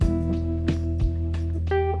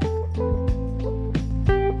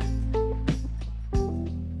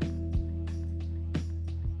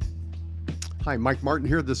Hi, Mike Martin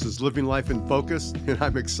here. This is Living Life in Focus, and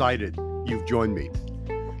I'm excited you've joined me.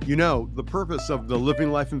 You know, the purpose of the Living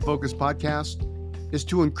Life in Focus podcast is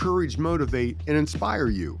to encourage, motivate, and inspire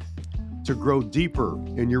you to grow deeper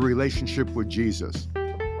in your relationship with Jesus.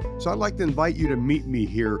 So I'd like to invite you to meet me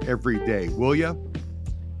here every day, will you?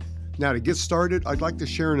 Now, to get started, I'd like to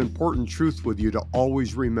share an important truth with you to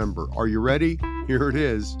always remember. Are you ready? Here it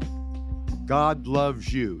is. God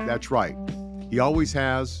loves you. That's right. He always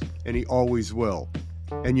has, and He always will.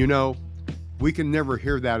 And you know, we can never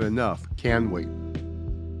hear that enough, can we?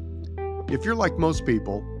 If you're like most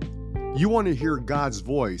people, you want to hear God's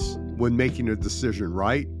voice when making a decision,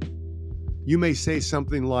 right? You may say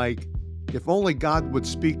something like, if only God would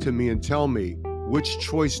speak to me and tell me which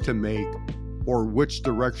choice to make or which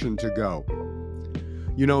direction to go.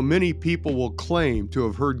 You know, many people will claim to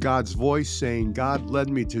have heard God's voice saying, God led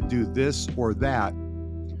me to do this or that,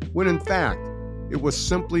 when in fact, it was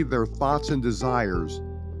simply their thoughts and desires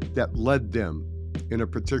that led them in a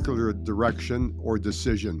particular direction or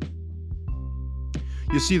decision.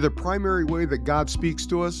 You see, the primary way that God speaks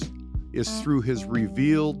to us is through His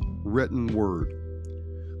revealed written word.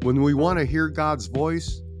 When we want to hear God's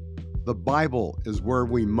voice, the Bible is where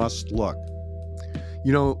we must look.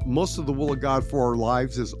 You know, most of the will of God for our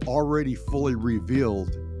lives is already fully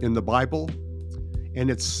revealed in the Bible,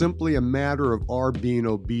 and it's simply a matter of our being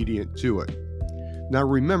obedient to it. Now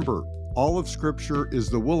remember, all of Scripture is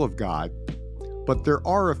the will of God, but there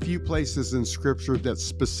are a few places in Scripture that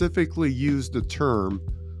specifically use the term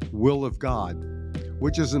will of God,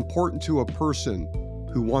 which is important to a person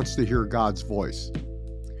who wants to hear God's voice.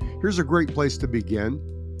 Here's a great place to begin.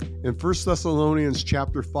 In 1 Thessalonians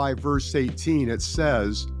chapter 5, verse 18, it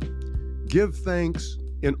says, give thanks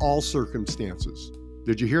in all circumstances.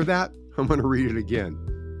 Did you hear that? I'm going to read it again.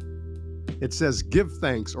 It says, give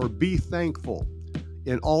thanks or be thankful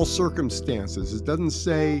in all circumstances. It doesn't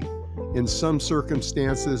say in some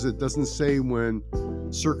circumstances. It doesn't say when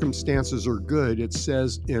circumstances are good. It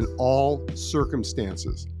says in all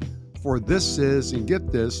circumstances. For this is, and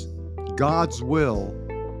get this, God's will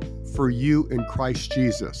for you in Christ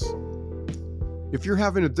Jesus. If you're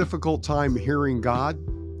having a difficult time hearing God,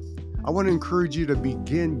 I want to encourage you to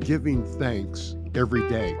begin giving thanks every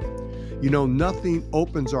day. You know, nothing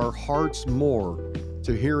opens our hearts more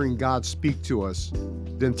to hearing God speak to us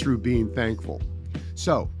than through being thankful.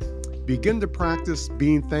 So, begin to practice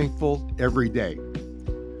being thankful every day.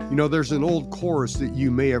 You know, there's an old chorus that you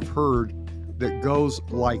may have heard that goes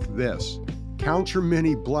like this. Count your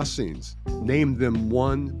many blessings, name them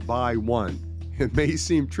one by one. It may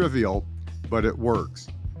seem trivial, but it works.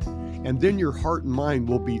 And then your heart and mind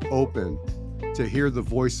will be open to hear the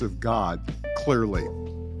voice of God clearly.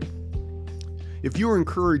 If you are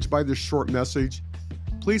encouraged by this short message,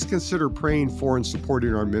 please consider praying for and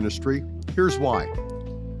supporting our ministry. Here's why.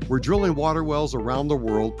 We're drilling water wells around the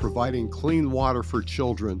world, providing clean water for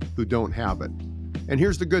children who don't have it. And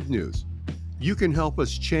here's the good news. You can help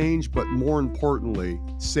us change, but more importantly,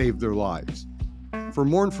 save their lives. For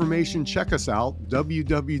more information, check us out,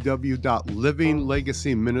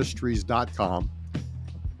 www.livinglegacyministries.com.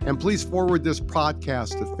 And please forward this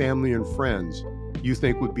podcast to family and friends you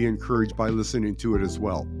think would be encouraged by listening to it as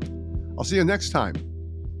well. I'll see you next time,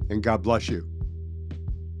 and God bless you.